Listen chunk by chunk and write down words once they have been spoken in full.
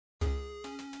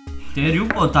There you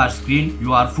go, touchscreen.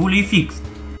 You are fully fixed.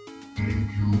 Thank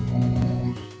you,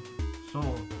 boss. So,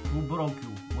 who broke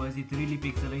you? Was it really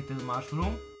pixelated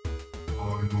mushroom?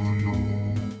 I don't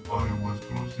know. I was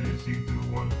processing the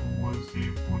one who was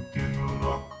put in a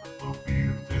rock,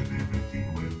 appeared and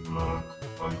everything went black.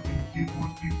 I think it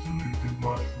was pixelated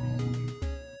mushroom.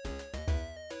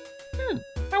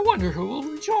 I wonder who will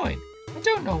rejoin. I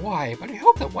don't know why, but I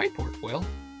hope that Whiteboard will.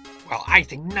 Well, I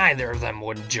think neither of them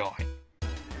would join.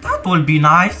 That will be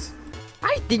nice.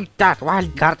 I think that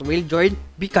Wildcard will join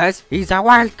because he's a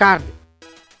wildcard.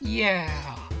 Yeah.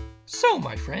 So,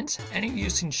 my friends, any of you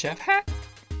seen Chef Hat?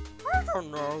 I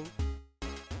don't know.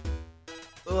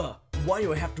 Ugh, why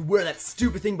do I have to wear that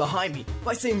stupid thing behind me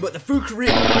by saying about the food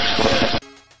career?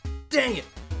 Dang it!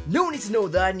 No one needs to know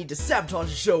that I need to sabotage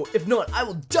the show, if not, I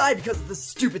will die because of this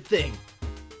stupid thing!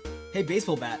 Hey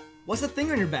baseball bat, what's that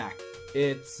thing on your back?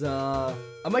 It's, a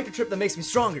microchip that makes me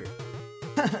stronger.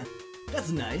 That's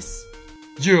nice.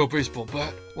 Yeah, baseball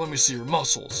bat. Let me see your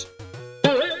muscles.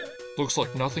 Looks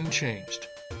like nothing changed.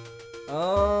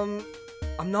 I'm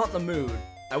not in the mood.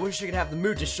 I wish I could have the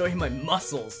mood to show you my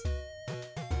muscles.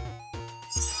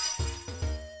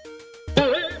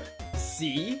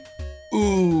 See?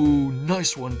 Ooh,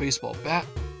 nice one, baseball bat.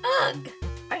 Ugh!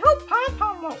 I hope Pom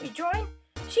Pom won't rejoin.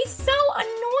 She's so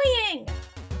annoying!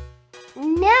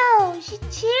 No, she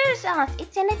cheers us.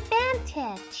 It's an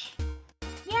advantage.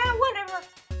 Yeah, whatever.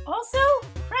 Also,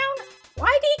 Crown,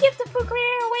 why do you give the food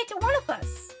career away to one of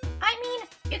us? I mean,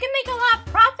 you can make a lot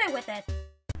of profit with it.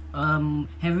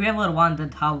 Have you ever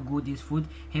wondered how good is food?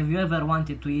 Have you ever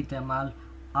wanted to eat them all?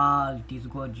 All this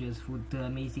gorgeous food, the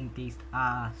amazing taste,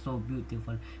 so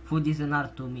beautiful. Food is an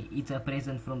art to me, it's a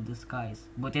present from the skies.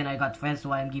 But then I got fat,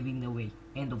 so I'm giving it away.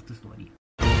 End of the story.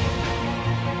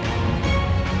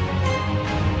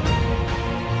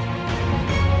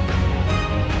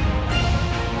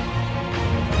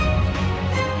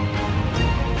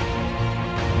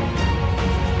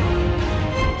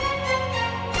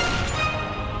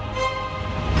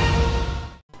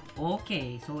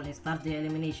 Okay, so let's start the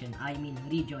elimination. I mean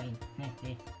rejoin.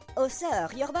 Oh sir,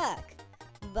 you're back.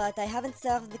 But I haven't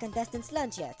served the contestants'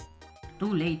 lunch yet.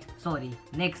 Too late, sorry.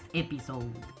 Next episode.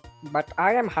 But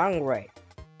I am hungry.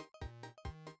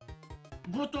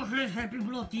 Go to hell, Happy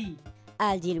Blocky!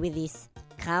 I'll deal with this.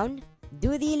 Crown,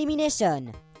 do the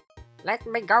elimination. Let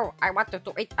me go. I wanted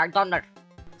to eat a donut.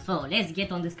 So let's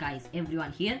get on the skies.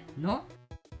 Everyone here? No?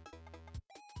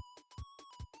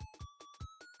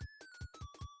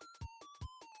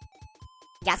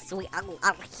 Yes, we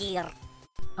are here.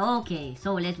 Okay,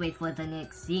 so let's wait for the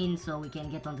next scene so we can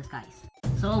get on the skies.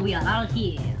 So we are all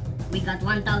here. We got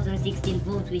 1016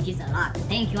 votes, which is a lot.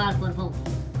 Thank you all for voting.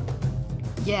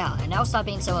 Yeah, and now stop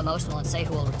being so emotional and say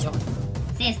who will rejoin.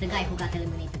 Says the guy who got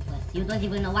eliminated first. You don't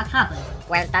even know what happened.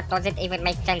 Well, that doesn't even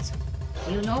make sense.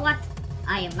 You know what?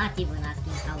 I am not even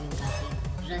asking how you got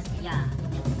here. Just, yeah,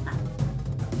 let's start.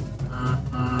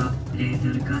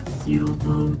 Blender got 0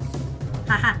 votes.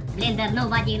 Haha, Blender,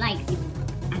 nobody likes you.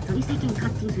 At least I can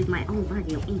cut things with my own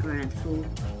body of infrared, so...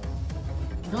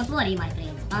 Don't worry, my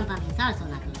friends. Pom Pom is also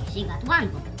not here. She got 1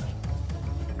 vote.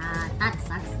 That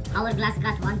sucks. Hourglass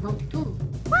got 1 vote too.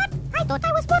 What? I thought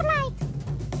I was Fortnite.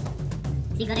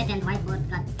 Cigarette and Whiteboard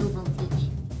got 2 votes each.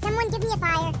 Someone give me a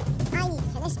fire. I need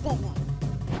to finish business.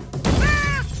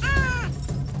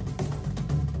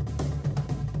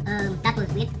 That was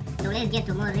weird. So let's get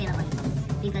to more relevant votes.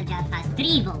 Pickle Jar has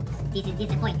 3 votes. This is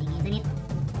disappointing, isn't it?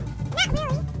 Not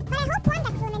really, but I hope one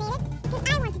gets eliminated, because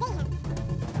I want to date him.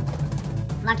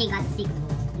 Lucky got 6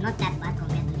 votes. Not that bad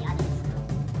compared to the others.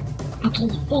 At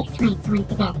least 6 friends want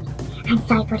to get me. I'm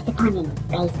sorry for disappointing,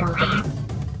 baseball hats.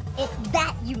 It's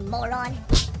that, you moron.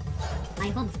 I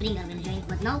hope Springer will join,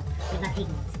 but no, we got 8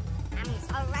 votes. I'm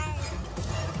sorry.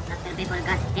 Dr. Pepper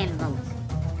got 10 votes.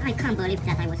 I can't believe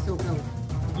that I was so close.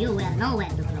 You were nowhere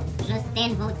to close. Just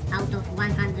 10 votes out of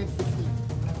 160.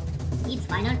 It's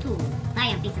final 2. I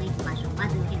am pixelated mushroom. What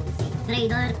do you have to say?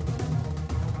 Trader?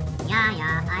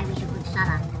 Yeah, I wish you could shut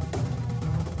up.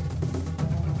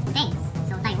 Thanks.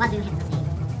 So, Tai, what do you have to say?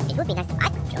 It would be nice if I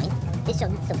could join. This show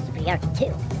needs some superiority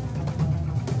too.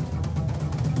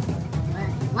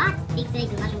 What?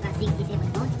 Pixelated mushroom got 67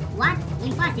 votes? What?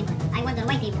 Impossible. I wonder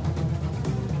why they voted me.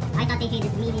 I thought they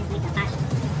hated millions with a passion.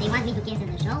 They want me to cancel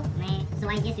the show? Meh. So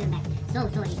I guess you're back. So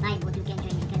sorry, Tai, but you can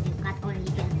join because you've got only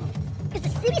 12 votes.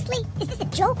 Seriously? Is this a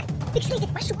joke?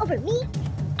 Pixelated mushroom over me?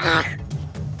 Ah!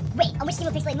 Wait, on which team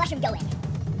will pixelated mushroom go in?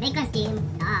 Bacon's team.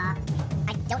 Nah.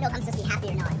 I don't know if I'm supposed to be happy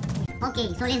or not.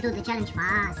 Okay, so let's do the challenge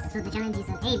fast. So the challenge is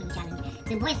an aiming challenge.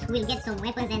 The boys will get some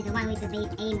weapons and the one with the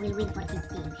best aim will win for his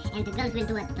team. And the girls will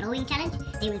do a throwing challenge.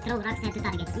 They will throw rocks at the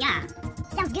target. Yeah.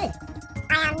 Sounds good.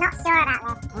 I am not sure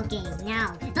about that. Okay,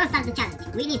 now, don't start the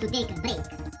challenge. We need to take a break.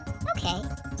 Okay,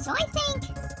 so I think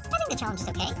the challenge is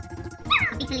okay.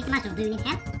 A pixelated mushroom, do you need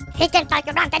help? He didn't like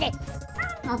your brown candy.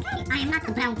 Okay, I am not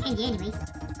a brown candy anyways.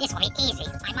 This will be easy.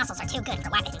 My muscles are too good for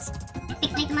weapons.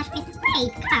 Pixelated mushroom is...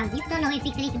 Wait, Crown, you don't know if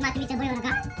pixelated mushroom is a boy or a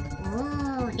girl?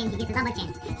 Oh, then he gets a double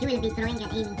chance. He will be throwing an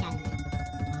aiming challenge.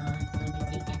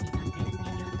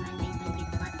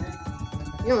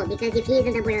 No, because if he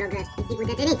isn't a boy or a girl, he's good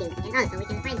at anything. And also, we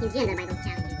can find his gender by those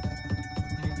challenges.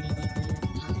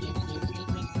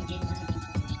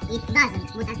 It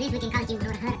doesn't, but at least we can count him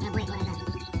or her a boy or a girl.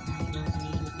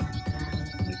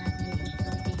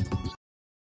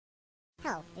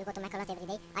 Oh, you go to Macaulot every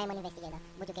day? I am an investigator,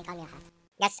 but you can call me a hat.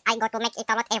 Yes, I go to make it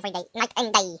a lot every day, night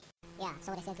and day. Yeah,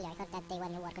 so recently I heard that they were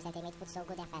new workers and they made food so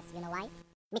good and fast. You know why?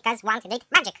 Because one did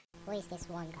magic. Who is this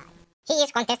one guy? He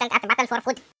is contestant at Battle for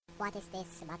Food. What is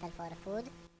this battle for food?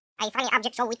 A funny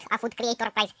object show with a food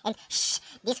creator prize. And shh,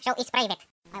 this show is private.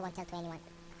 I won't tell to anyone.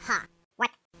 Ha!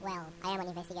 What? Well, I am an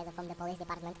investigator from the police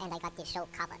department and I got this show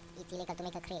covered. It's illegal to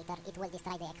make a creator. It will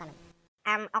destroy the economy.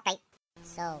 Okay.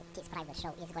 So, this private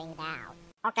show is going down.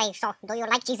 Okay, so do you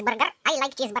like cheeseburger? I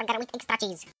like cheeseburger with extra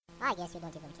cheese. I guess you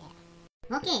don't even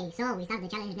care. Okay, so we start the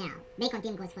challenge now. Bacon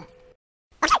team goes first.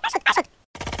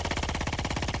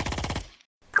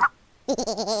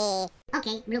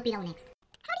 Okay, blue pillow next.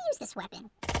 How to use this weapon?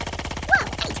 Whoa,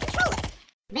 I need to control it.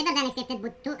 Better than accepted,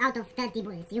 but 2 out of 30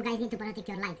 bullets. You guys need to protect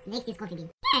your lives. Next is Coffee Bean.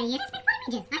 Hey, you respect for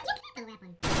images. I get metal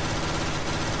weapon.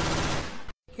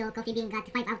 So Coffee Bean got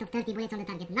 5 out of 30 bullets on the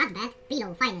target. Not bad.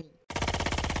 Pillow, finally.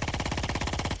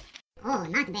 Oh,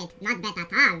 not bad. Not bad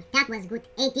at all. That was good.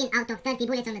 18 out of 30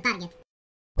 bullets on the target.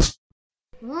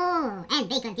 Oh, and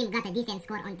Bacon team got a decent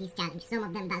score on this challenge. Some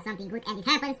of them does something good and it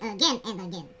happens again and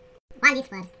again. One is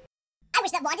first. I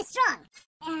wish that wand is strong.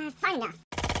 Fine enough.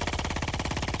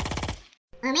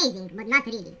 Amazing, but not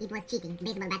really. It was cheating.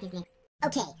 Baseball bat is next.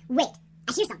 Okay, wait.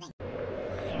 I hear something.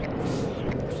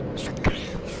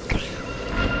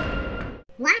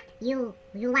 What? You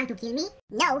want to kill me?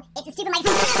 No, it's a stupid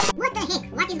microphone. What the heck?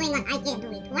 What is going on? I can't do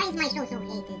it. Why is my show so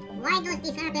hated? Why does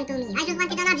this happen to me? I just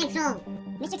wanted an object show.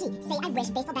 Mr. T, say I wish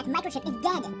Baseball Bat's microchip is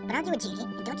dead. But aren't you a genie?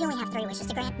 And don't you only have 3 wishes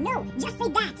to grant? No, just say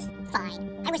that.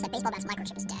 Fine. I wish that Baseball Bat's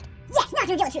microchip is dead. Yes, now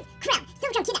to reveal the truth. Crown,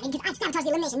 Silvertron kidnapped me because I sabotaged the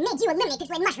elimination, made you eliminate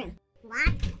Pixelated Mushroom.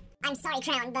 What? I'm sorry,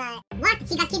 Crown, but... What?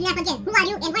 He got kidnapped again. Who are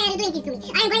you and why are you doing this to me?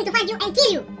 I am going to find you and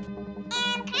kill you.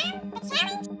 Crown, the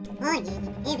challenge? Oh,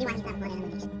 yeah. Everyone is up for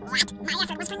elimination. What? My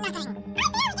effort was for nothing. I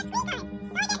barely get screen time.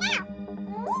 So I get now.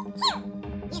 Me too.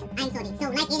 Yes, I'm sorry. So,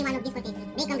 like any one of these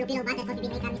contestants, Bacon, blue pillow, butter, coffee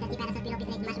bean, maker, Mr. T, parasol, pillow,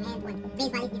 pixelated mushroom, and one.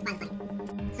 Baseball is disqualified.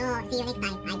 So, see you next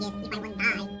time, I guess, if I won't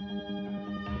die.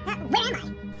 Where am I?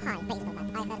 Hi, Baseball Bat.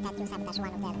 I heard that you sabotaged one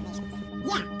of their eliminations.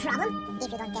 Yeah, problem? If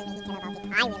you don't tell me anything about it,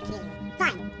 I will kill you.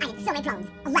 Fine, I had so many problems.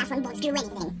 A last one won't screw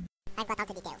anything. I've got all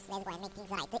the details. Let's go and make things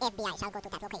right. The FBI shall go to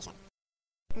that location.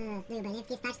 Do you believe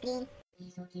this touch screen?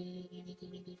 It's okay,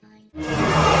 everything will be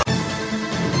fine.